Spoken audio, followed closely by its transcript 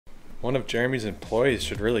One of Jeremy's employees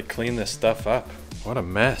should really clean this stuff up. What a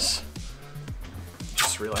mess.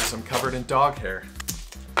 Just realized I'm covered in dog hair.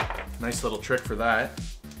 Nice little trick for that.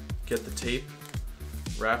 Get the tape,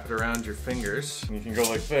 wrap it around your fingers, and you can go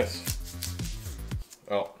like this.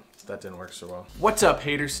 Oh, that didn't work so well. What's up,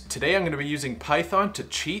 haters? Today I'm going to be using Python to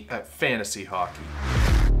cheat at fantasy hockey.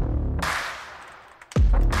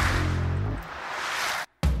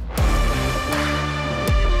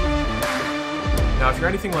 Now, if you're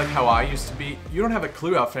anything like how I used to be, you don't have a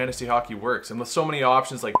clue how fantasy hockey works. And with so many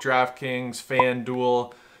options like DraftKings,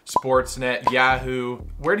 FanDuel, Sportsnet, Yahoo,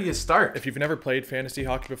 where do you start? If you've never played fantasy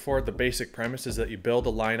hockey before, the basic premise is that you build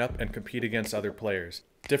a lineup and compete against other players.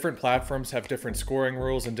 Different platforms have different scoring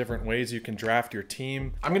rules and different ways you can draft your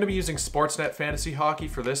team. I'm going to be using Sportsnet Fantasy Hockey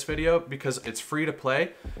for this video because it's free to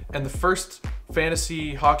play. And the first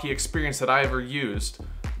fantasy hockey experience that I ever used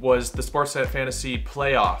was the Sportsnet Fantasy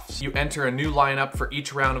Playoffs. You enter a new lineup for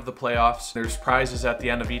each round of the playoffs. There's prizes at the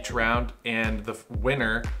end of each round, and the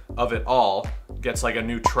winner of it all gets like a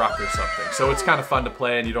new truck or something. So it's kind of fun to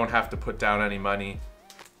play and you don't have to put down any money.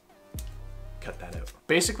 Cut that out.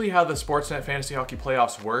 Basically how the Sportsnet Fantasy Hockey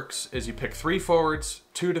Playoffs works is you pick 3 forwards,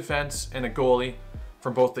 2 defense, and a goalie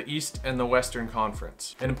from both the East and the Western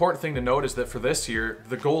Conference. An important thing to note is that for this year,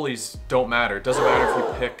 the goalies don't matter. It doesn't matter if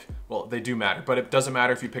you pick, well, they do matter, but it doesn't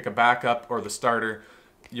matter if you pick a backup or the starter.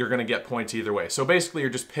 You're gonna get points either way. So basically you're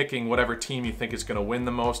just picking whatever team you think is gonna win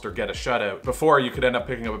the most or get a shutout. Before, you could end up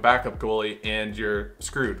picking up a backup goalie and you're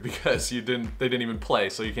screwed because they didn't even play,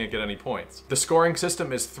 so you can't get any points. The scoring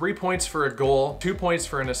system is 3 points for a goal, 2 points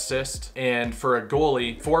for an assist, and for a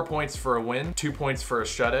goalie, 4 points for a win, 2 points for a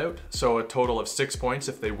shutout, so a total of 6 points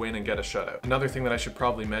if they win and get a shutout. Another thing that I should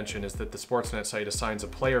probably mention is that the Sportsnet site assigns a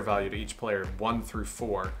player value to each player, 1 through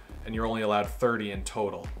 4, and you're only allowed 30 in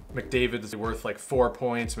total. McDavid is worth like 4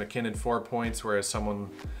 points, McKinnon 4 points, whereas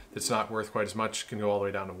someone that's not worth quite as much can go all the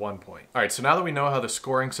way down to 1 point. All right, so now that we know how the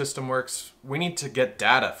scoring system works, we need to get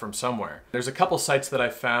data from somewhere. There's a couple sites that I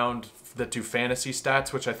found that do fantasy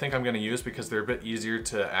stats, which I think I'm gonna use because they're a bit easier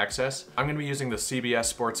to access. I'm gonna be using the CBS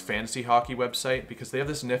Sports Fantasy Hockey website because they have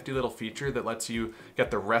this nifty little feature that lets you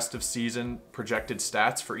get the rest of season projected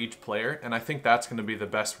stats for each player, and I think that's gonna be the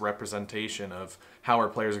best representation of how our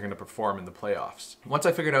players are gonna perform in the playoffs. Once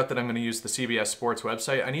I figured out that I'm gonna use the CBS Sports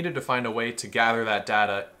website, I needed to find a way to gather that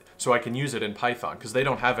data so I can use it in Python, because they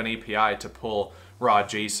don't have an API to pull raw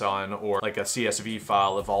JSON or like a CSV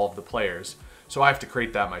file of all of the players. So I have to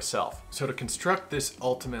create that myself. So to construct this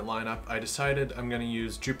ultimate lineup, I decided I'm gonna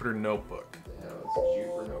use Jupyter Notebook. Yeah, it's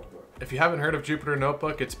Jupyter Notebook. If you haven't heard of Jupyter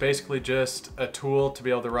Notebook, it's basically just a tool to be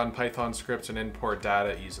able to run Python scripts and import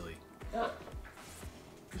data easily. Yeah.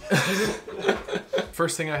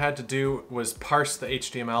 First thing I had to do was parse the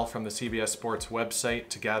HTML from the CBS Sports website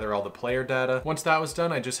to gather all the player data. Once that was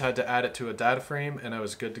done, I just had to add it to a data frame and I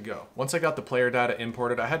was good to go. Once I got the player data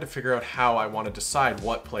imported, I had to figure out how I want to decide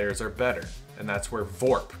what players are better. And that's where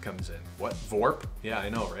VORP comes in. What? VORP? Yeah, I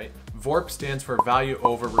know, right? VORP stands for Value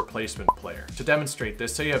Over Replacement Player. To demonstrate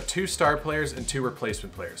this, say you have 2 star players and 2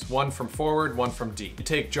 replacement players, one from forward, one from D. You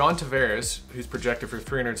take John Tavares, who's projected for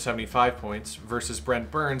 375 points, versus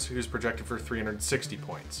Brent Burns, who's projected for 360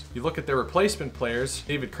 points. You look at their replacement players.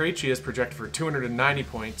 David Krejci is projected for 290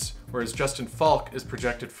 points, whereas Justin Falk is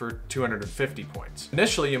projected for 250 points.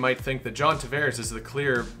 Initially, you might think that John Tavares is the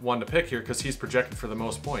clear one to pick here because he's projected for the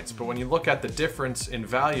most points, but when you look at the difference in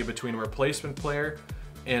value between a replacement player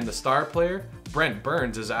and the star player, Brent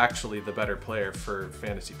Burns is actually the better player for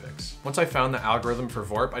fantasy picks. Once I found the algorithm for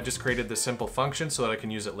VORP, I just created this simple function so that I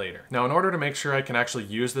can use it later. Now, in order to make sure I can actually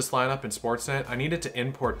use this lineup in Sportsnet, I needed to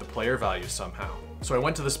import the player values somehow. So I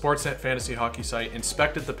went to the Sportsnet Fantasy Hockey site,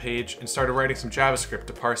 inspected the page, and started writing some JavaScript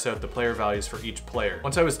to parse out the player values for each player.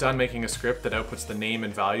 Once I was done making a script that outputs the name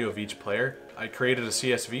and value of each player, I created a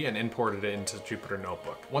CSV and imported it into Jupyter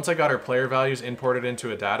Notebook. Once I got our player values imported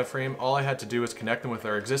into a data frame, all I had to do was connect them with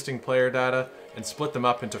our existing player data and split them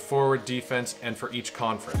up into forward, defense, and for each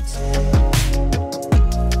conference.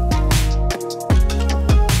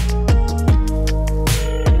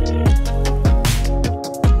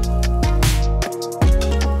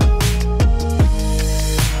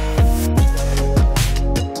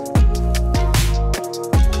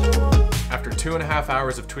 After 2.5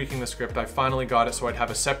 hours of tweaking the script, I finally got it so I'd have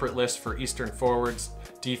a separate list for Eastern forwards,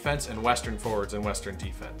 defense, and Western forwards and Western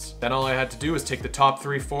defense. Then all I had to do was take the top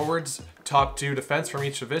 3 forwards, top 2 defense from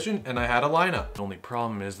each division, and I had a lineup. The only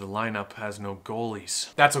problem is the lineup has no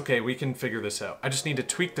goalies. That's okay, we can figure this out. I just need to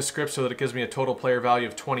tweak the script so that it gives me a total player value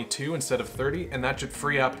of 22 instead of 30, and that should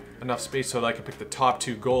free up enough space so that I can pick the top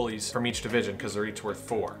 2 goalies from each division because they're each worth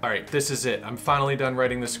 4. All right, this is it. I'm finally done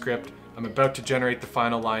writing the script. I'm about to generate the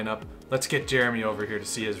final lineup. Let's get Jeremy over here to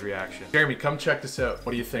see his reaction. Jeremy, come check this out.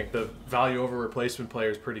 What do you think? The value over replacement player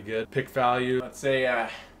is pretty good. Pick value. Let's say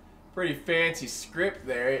pretty fancy script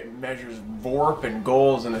there. It measures VORP and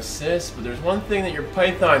goals and assists, but there's one thing that your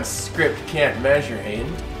Python script can't measure,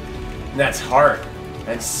 Hayden. And that's heart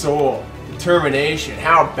and soul, determination,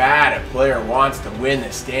 how bad a player wants to win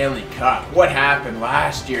the Stanley Cup. What happened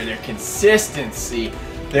last year, their consistency,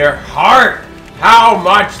 their heart, how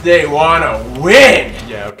much they want to win.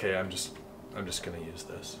 Yeah, okay, I'm just gonna use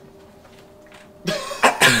this.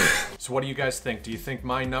 So what do you guys think? Do you think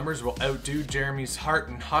my numbers will outdo Jeremy's heart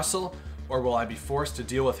and hustle, or will I be forced to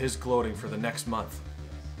deal with his gloating for the next month?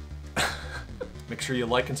 Make sure you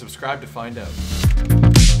like and subscribe to find out.